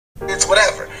it's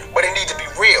whatever, but it need to be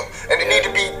real, and it need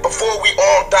to be before we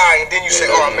all die, and then you say,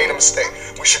 oh, I made a mistake,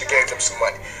 we should have gave them some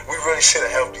money, we really should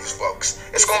have helped these folks.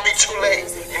 It's gonna be too late,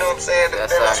 you know what I'm saying? Then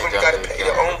that's when you gotta pay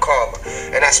your own karma,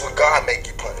 and that's when God make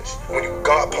you punish, when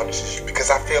God punishes you, because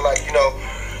I feel like, you know,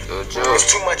 there's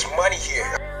too much money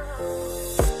here.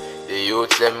 The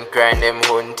youths them crying, them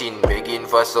hunting, begging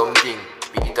for something,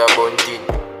 Peter Bunting.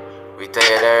 We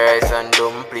tired of rice and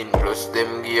dumpling, plus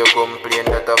them give you complain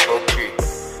that a fuckery.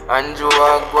 Andrew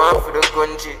walk one for the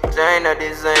country, China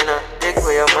designer, take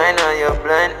away your mind and you're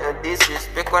blind. And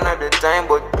disrespect one at the time,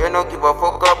 but you don't give a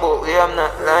fuck about we, I'm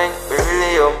not lying.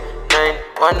 Beryllium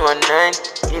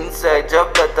 9119, inside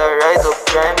job that a rise of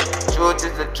crime. Truth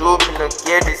is the truth, we don't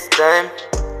care this time.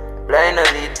 Blind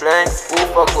and lead blind, who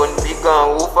for gun big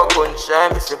and who for gun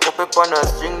shine. Me say puppy on a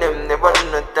string, them never do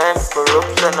no time.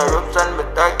 Corruption, eruption, me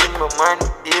talk in my mind.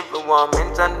 Deep, me want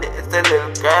mention the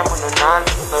SLL crime. On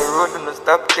the road, no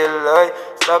stop till lie.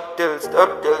 Stop till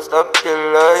lie. No stop till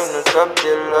lie. No stop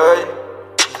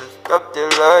till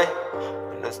lie.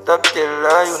 No stop till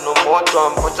lie. You no more to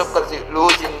and punch up cause it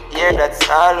losing here. That's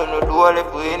all, you no do all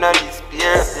if we in a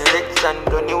despair. Selection,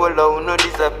 don't you allow no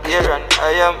disappear. And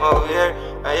I am aware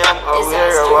a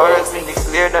war has been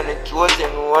declared and the chosen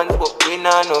ones, but we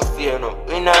not no fear, no,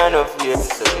 we not no fear,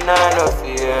 so we not no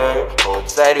fear.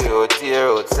 Outside we out here,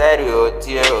 outside we out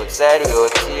here, outside we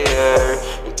out here.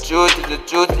 The truth is the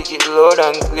truth, take it loud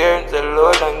and clear, it's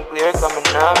loud and clear, cause me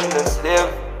now I'm in a slave,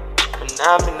 me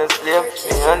now I'm in a slave.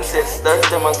 My ancestors,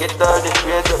 them I get all the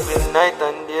praise up in night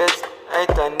and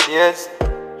days.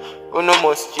 We no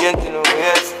must change in the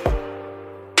ways.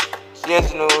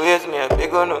 Change no ways, me a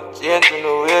big on no change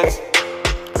no ways.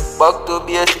 Back to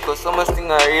basic, cause so much thing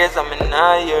I raise. I mean,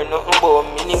 I hear nothing but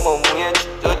minimum wage.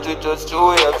 Just true,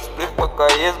 we have split back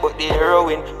our ears, but the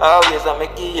heroin always I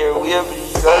make it here wave.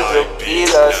 Legal drug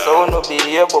dealer, sound no be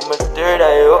here, but my third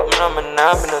eye open. I'm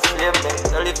in a slave,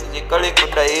 mentally, physically,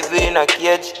 could I even in a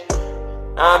cage?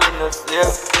 I'm in a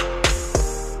slave.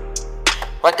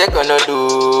 What you gonna do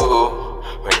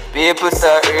when people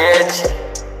start rich?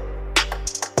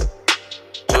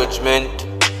 Judgment,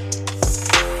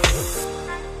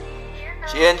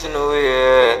 changing the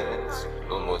ways,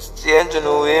 almost changing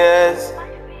the ways,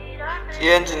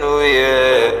 changing the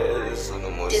ways,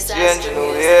 almost changing the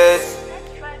ways.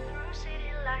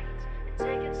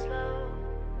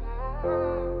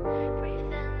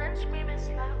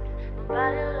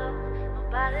 Nobody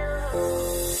low.